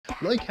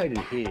Located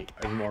here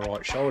over my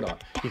right shoulder,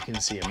 you can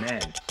see a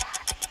man.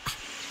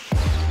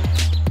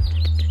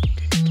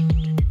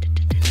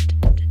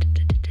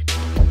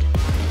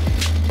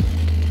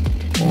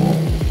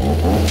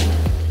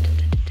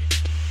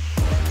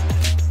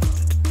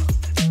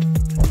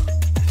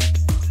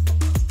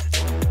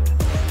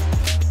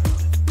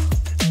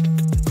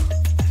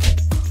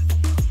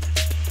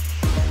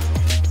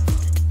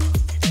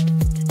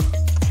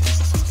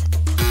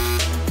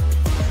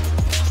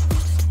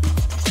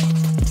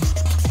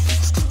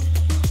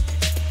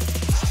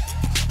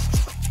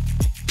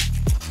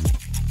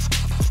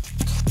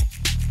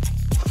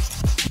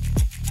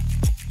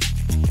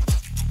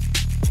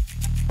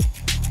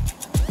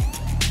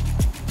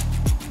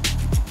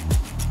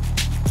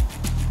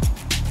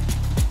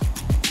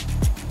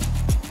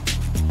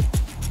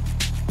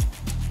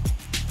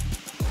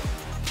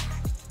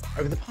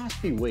 Over the past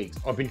few weeks,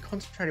 I've been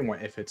concentrating my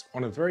efforts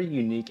on a very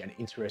unique and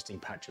interesting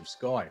patch of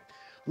sky.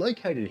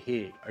 Located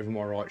here over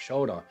my right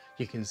shoulder,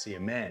 you can see a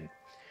man.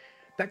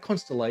 That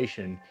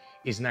constellation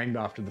is named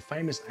after the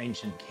famous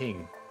ancient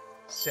king,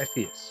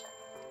 Cepheus,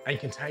 and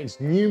contains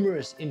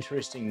numerous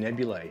interesting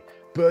nebulae,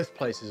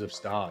 birthplaces of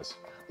stars.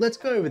 Let's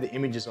go over the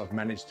images I've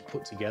managed to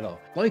put together.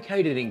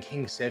 Located in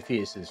King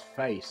Cepheus's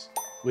face,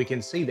 we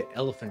can see the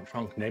Elephant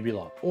Trunk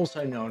Nebula,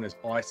 also known as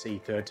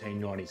IC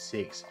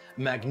 1396,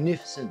 a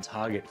magnificent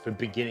target for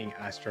beginning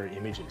astro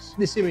images.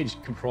 This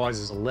image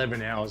comprises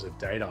 11 hours of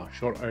data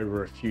shot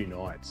over a few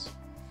nights.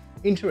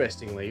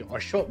 Interestingly, I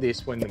shot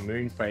this when the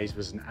moon phase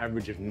was an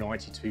average of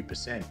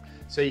 92%,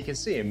 so you can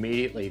see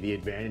immediately the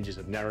advantages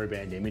of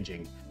narrowband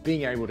imaging,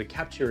 being able to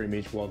capture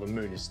image while the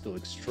moon is still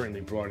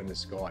extremely bright in the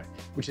sky,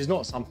 which is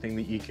not something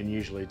that you can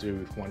usually do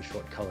with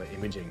one-shot color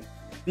imaging.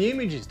 The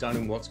image is done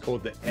in what's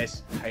called the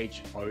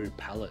SHO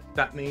palette.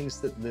 That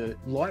means that the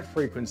light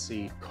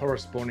frequency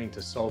corresponding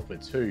to sulfur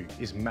 2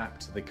 is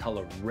mapped to the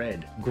color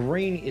red.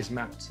 Green is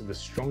mapped to the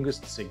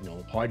strongest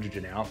signal,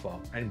 hydrogen alpha,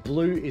 and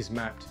blue is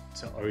mapped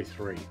to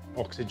O3,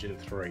 oxygen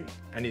 3,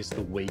 and is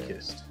the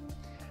weakest.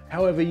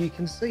 However, you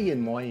can see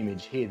in my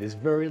image here, there's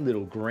very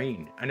little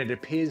green, and it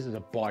appears as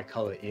a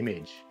bicolor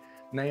image,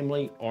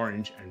 namely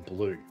orange and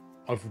blue.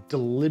 I've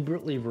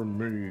deliberately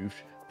removed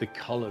the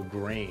color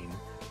green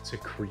to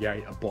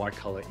create a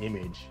bicolor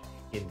image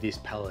in this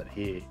palette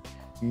here.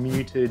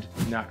 Muted,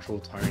 natural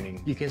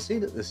toning. You can see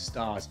that the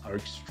stars are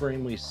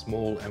extremely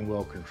small and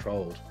well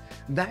controlled.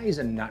 That is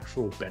a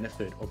natural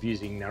benefit of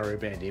using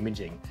narrowband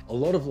imaging. A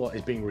lot of light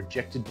is being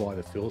rejected by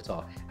the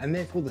filter, and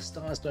therefore the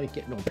stars don't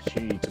get an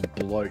opportunity to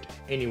bloat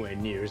anywhere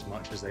near as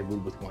much as they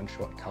would with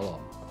one-shot color.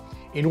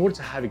 In order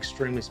to have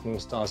extremely small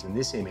stars in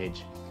this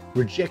image,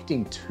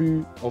 rejecting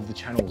 2 of the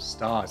channel's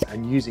stars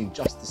and using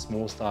just the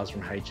small stars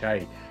from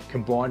HA,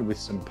 combined with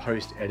some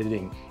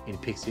post-editing in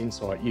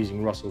PixInsight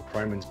using Russell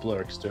Croman's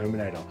Blur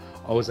Exterminator,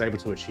 I was able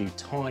to achieve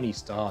tiny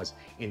stars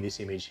in this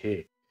image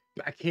here.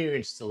 Back here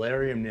in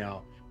Stellarium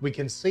now, we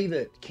can see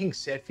that King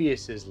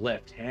Cepheus's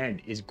left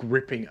hand is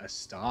gripping a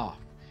staff.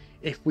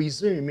 If we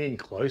zoom in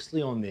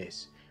closely on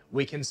this,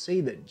 we can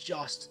see that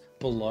just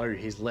below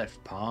his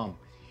left palm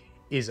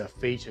is a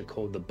feature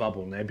called the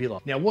Bubble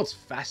Nebula. Now, what's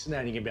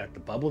fascinating about the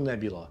Bubble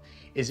Nebula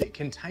is it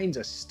contains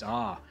a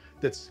star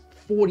that's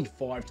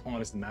 45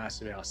 times the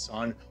mass of our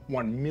sun,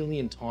 1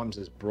 million times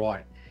as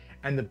bright.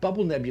 And the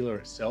Bubble Nebula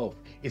itself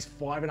is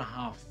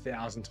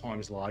 5,500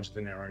 times larger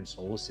than our own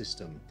solar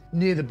system.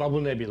 Near the Bubble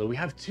Nebula, we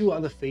have 2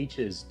 other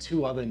features,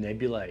 2 other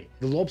nebulae.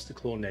 The Lobster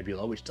Claw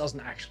Nebula, which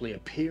doesn't actually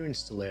appear in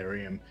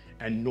Stellarium,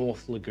 and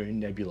North Lagoon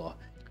Nebula.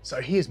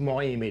 So here's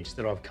my image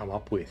that I've come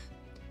up with.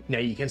 Now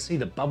you can see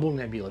the Bubble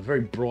Nebula very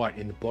bright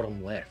in the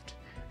bottom left,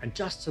 and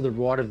just to the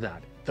right of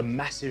that, the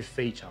massive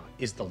feature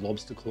is the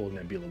Lobster Claw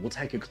Nebula. We'll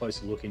take a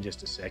closer look in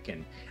just a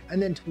second.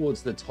 And then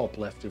towards the top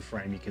left of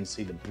frame, you can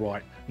see the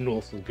bright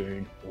North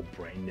Lagoon or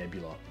Brain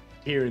Nebula.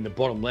 Here in the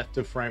bottom left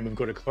of frame, we've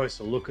got a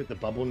closer look at the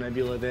Bubble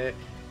Nebula there.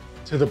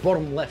 To the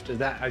bottom left of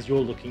that, as you're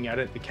looking at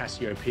it, the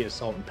Cassiopeia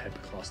Salt and Pepper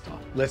Cluster.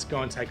 Let's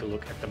go and take a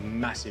look at the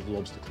massive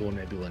Lobster Claw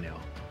Nebula now.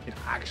 It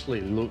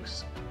actually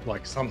looks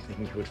like something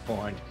you would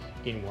find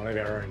in one of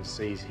our own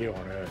seas here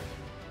on Earth.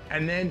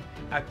 And then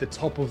at the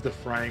top of the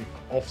frame,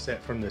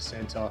 offset from the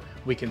center,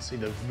 we can see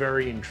the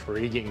very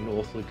intriguing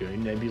North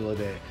Lagoon Nebula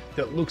there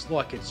that looks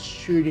like it's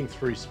shooting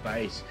through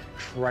space,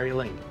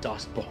 trailing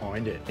dust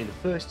behind it. In the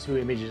first 2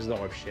 images that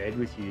I've shared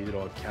with you that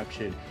I've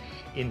captured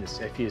in the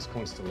Cepheus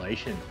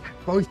constellation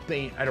have both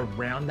been at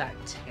around that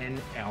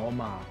 10-hour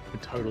mark for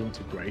total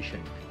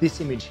integration.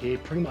 This image here,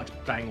 pretty much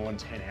bang on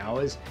 10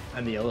 hours,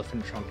 and the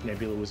Elephant Trunk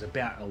Nebula was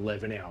about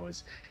 11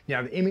 hours.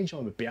 Now, the image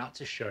I'm about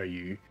to show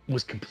you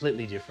was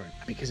completely different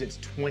because it's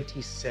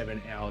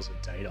 27 hours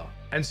of data.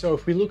 And so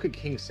if we look at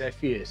King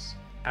Cepheus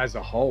as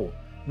a whole,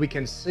 we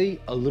can see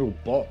a little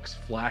box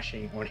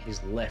flashing on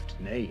his left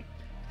knee.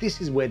 This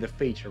is where the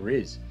feature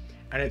is.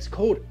 And it's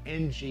called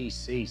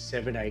NGC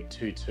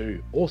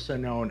 7822, also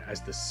known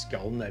as the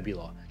Skull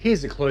Nebula.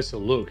 Here's a closer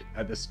look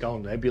at the Skull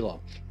Nebula.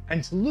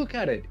 And to look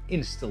at it in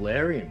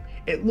Stellarium,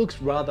 it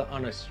looks rather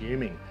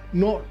unassuming,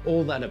 not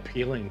all that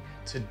appealing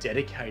to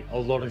dedicate a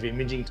lot of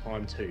imaging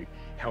time to.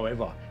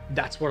 However,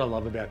 that's what I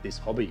love about this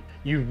hobby.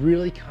 You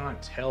really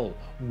can't tell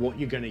what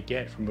you're going to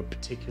get from a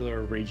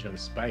particular region of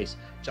space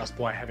just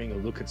by having a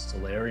look at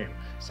Stellarium.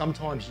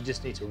 Sometimes you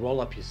just need to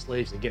roll up your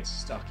sleeves and get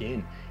stuck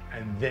in,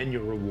 and then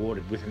you're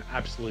rewarded with an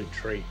absolute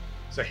treat.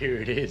 So here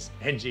it is,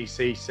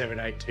 NGC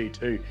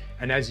 7822,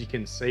 and as you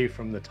can see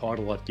from the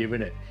title I've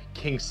given it,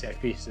 King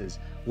Cepheus's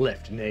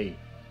left knee.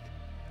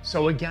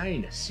 So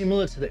again,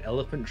 similar to the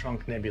Elephant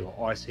Trunk Nebula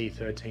IC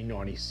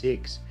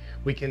 1396,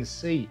 we can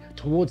see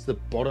towards the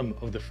bottom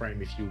of the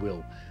frame, if you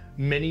will,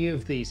 many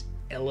of these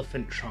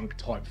elephant trunk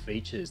type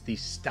features,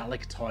 these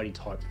stalactite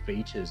type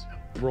features,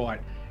 bright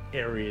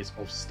areas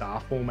of star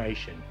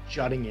formation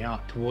jutting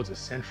out towards a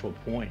central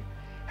point.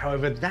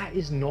 However, that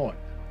is not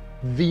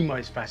the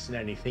most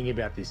fascinating thing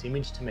about this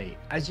image to me.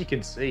 As you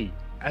can see,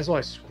 as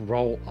I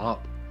scroll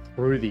up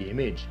through the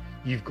image,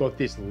 you've got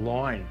this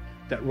line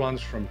that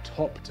runs from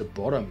top to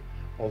bottom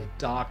of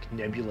dark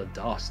nebula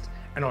dust,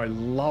 and I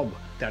love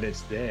that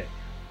it's there.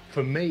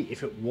 For me,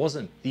 if it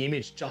wasn't, the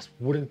image just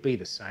wouldn't be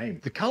the same.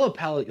 The color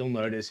palette, you'll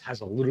notice, has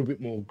a little bit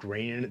more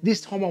green in it.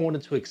 This time I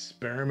wanted to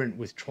experiment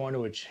with trying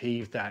to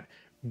achieve that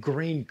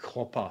green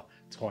copper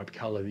type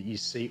color that you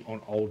see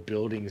on old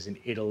buildings in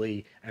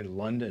Italy and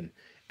London.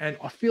 And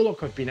I feel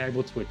like I've been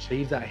able to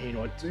achieve that here,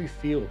 and I do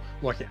feel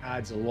like it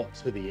adds a lot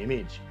to the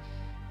image.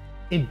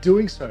 In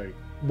doing so,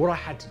 what I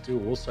had to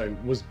do also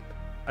was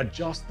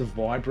adjust the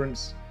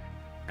vibrance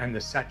and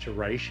the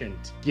saturation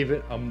to give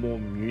it a more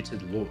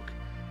muted look.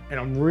 And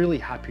I'm really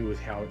happy with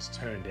how it's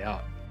turned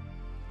out.